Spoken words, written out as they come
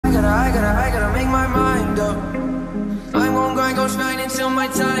I gotta make my mind up. I'm gon' grind, gon' shine until my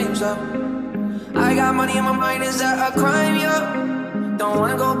time's up. I got money in my mind, is that a crime? Yeah. Don't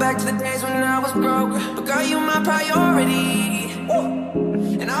wanna go back to the days when I was broke, but girl, you my priority.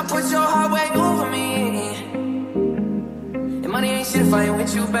 And I put your heart way over me. And money ain't shit if I ain't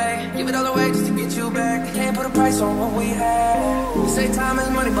with you, babe. Give it all away just to get you back. Can't put a price on what we had. You say time is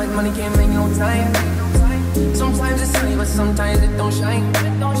money, but money can't make no time. Sometimes it's sunny, but sometimes it don't shine.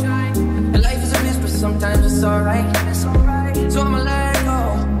 And life is a bitch, but sometimes it's alright. So I'ma let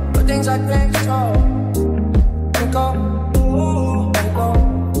go of things I can't control. Let it go, let it go,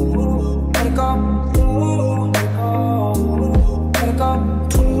 let it go, let it go,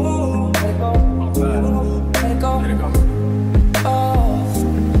 let it go, let it go, let it go. Oh,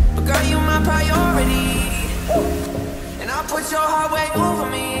 but girl, you my priority, and I'll put your heart way over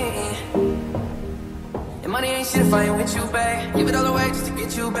me. Money ain't shit if I ain't with you, babe. Give it all away just to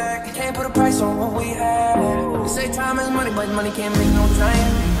get you back. Can't put a price on what we had. You say time is money, but money can't make no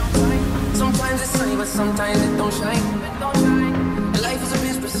time. Sometimes it's sunny, but sometimes it don't shine. And life is a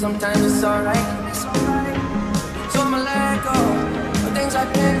bitch, but sometimes it's alright. So I'ma let go of things I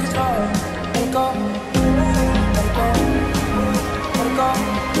can't control. Let it go, let it go, let it go, let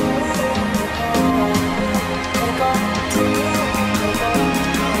it go, let it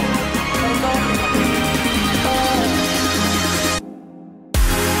go.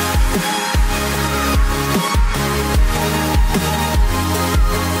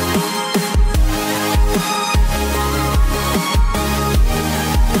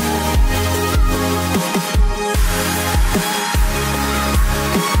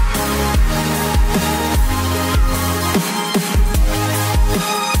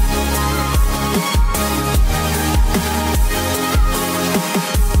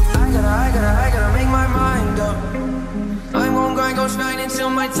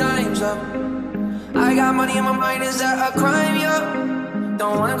 I got money in my mind, is that a crime? Yeah.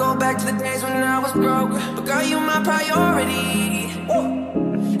 Don't wanna go back to the days when I was broke, but girl, you my priority.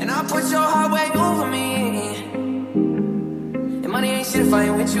 And I put your heart way over me. And money ain't shit if I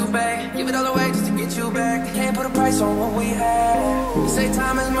ain't with you, babe. Give it all away just to get you back. Can't put a price on what we had. You say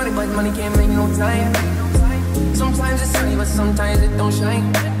time is money, but money can't make no time. Sometimes it's sunny, but sometimes it don't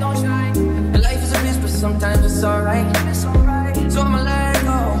shine. And life is a bitch, but sometimes it's alright. So I'ma let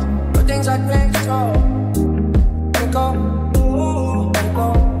go of things I can't control. Let it go, let it go,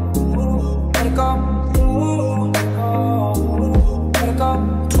 let it go, let it go,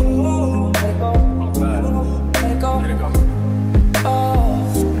 let it go, let it go, let it go. Oh,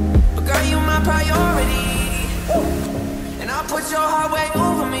 but girl, you my priority, and I'll put your heart way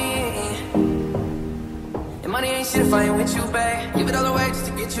over me. And money ain't shit if I ain't with you, babe. Give it all away just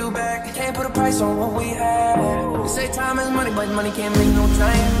to get you back. Can't put a price on what we had. You say time is money, but money can't make no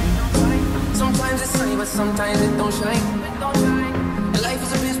time. Sometimes it's sunny, but sometimes it don't shine. And life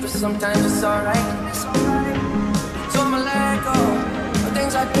is a bitch, but sometimes it's alright. So I'ma let go of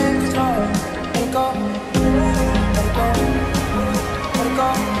things I can't control. Let it go, let it go, let it go,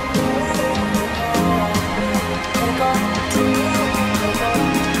 let it go, let it go,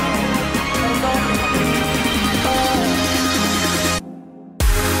 let it go.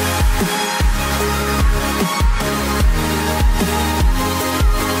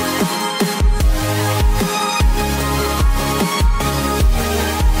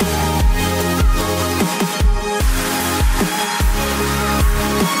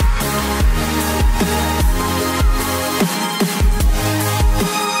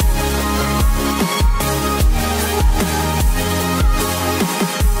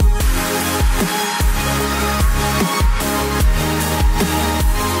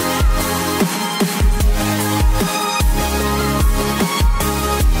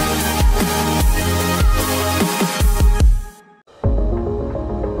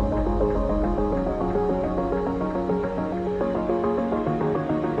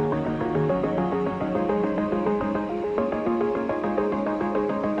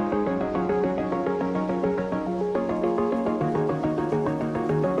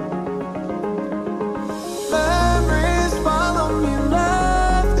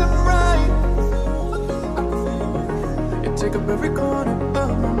 Take up every corner of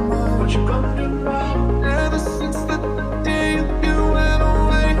my mind. What you gonna do now? Ever since the day you went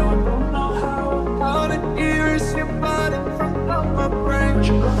away, no, I don't know how to erase your body from out my brain. What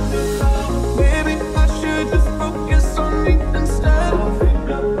you gonna do now? Maybe I should just focus on me instead. Think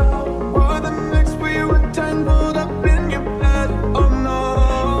about what the next we were tangled up in your bed. Oh no,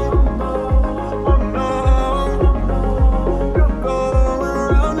 oh no, you're going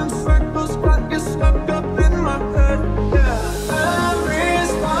around in circles, got you stuck up in my head. Yeah.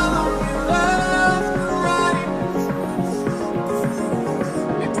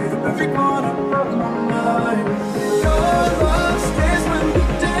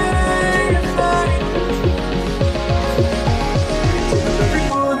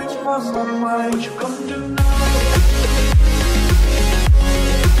 on my mind. What you gonna do now?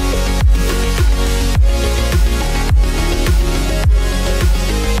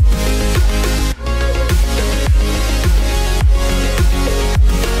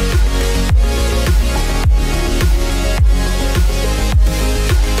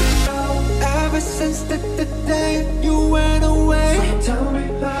 Since the day you went away, so tell me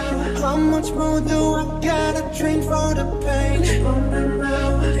how much more do I gotta drink for the pain?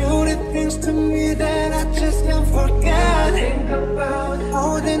 You did things to me that I just can't forget. Think about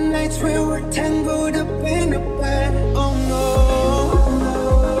all the nights we were tangled up in the bed. Oh no,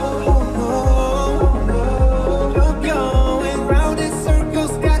 oh no, you're going round in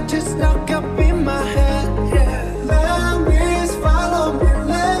circles, got you stuck up in my head. Memories follow me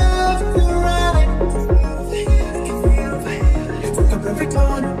left to right. Every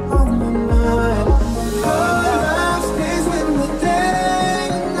corner of my mind, all love stays with me day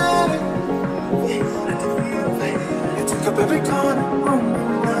and night. You took up every corner of my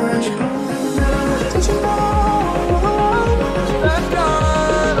mind. Did you know that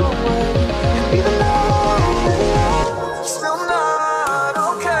God away? Even though still not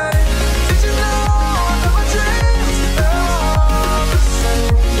okay. Did you know that my dreams are all the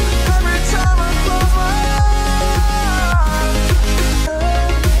same? Every time I close my eyes.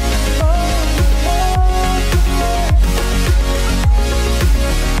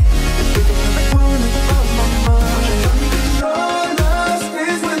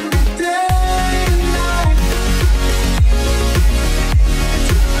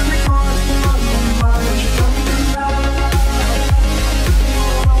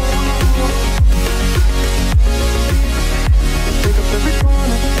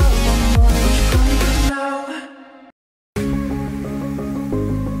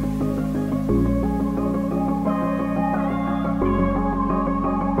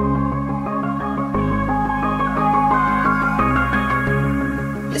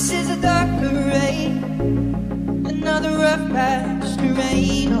 This is a dark parade, another rough patch to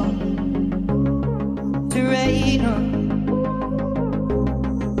rain on, to rain on.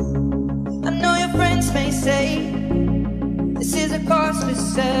 I know your friends may say this is a costly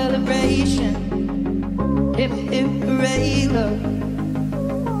celebration. Hip hip hooray, love.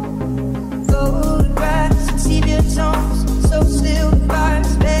 Photographs and sepia tones, so still the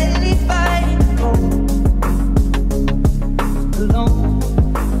fire's barely fighting cold. Alone.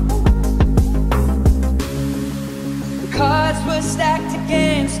 Cards were stacked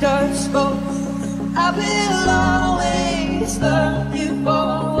against us both. I will always love you for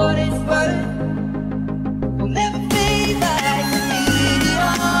what it's worth. We'll never fade like the beauty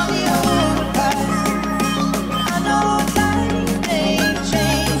of the old past. I know time may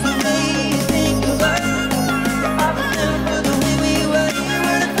change the way you think of us. I remember the way we were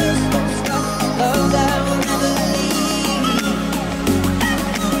when the first one stopped. Love that will never leave.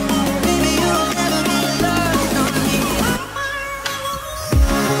 Baby, you'll never be lost on me.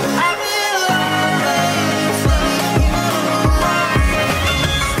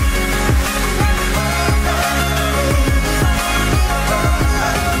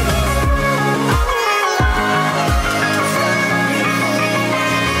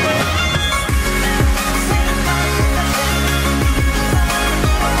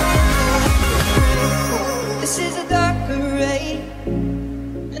 This is a dark parade,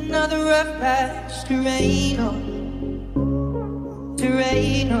 another rough patch to rain on, to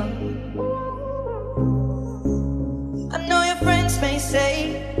rain on. I know your friends may say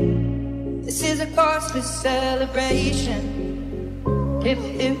this is a costly celebration. Hip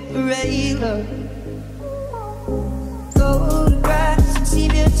hip hooray, love. Photographs and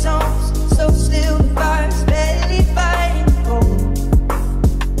sepia tones, so still the fire's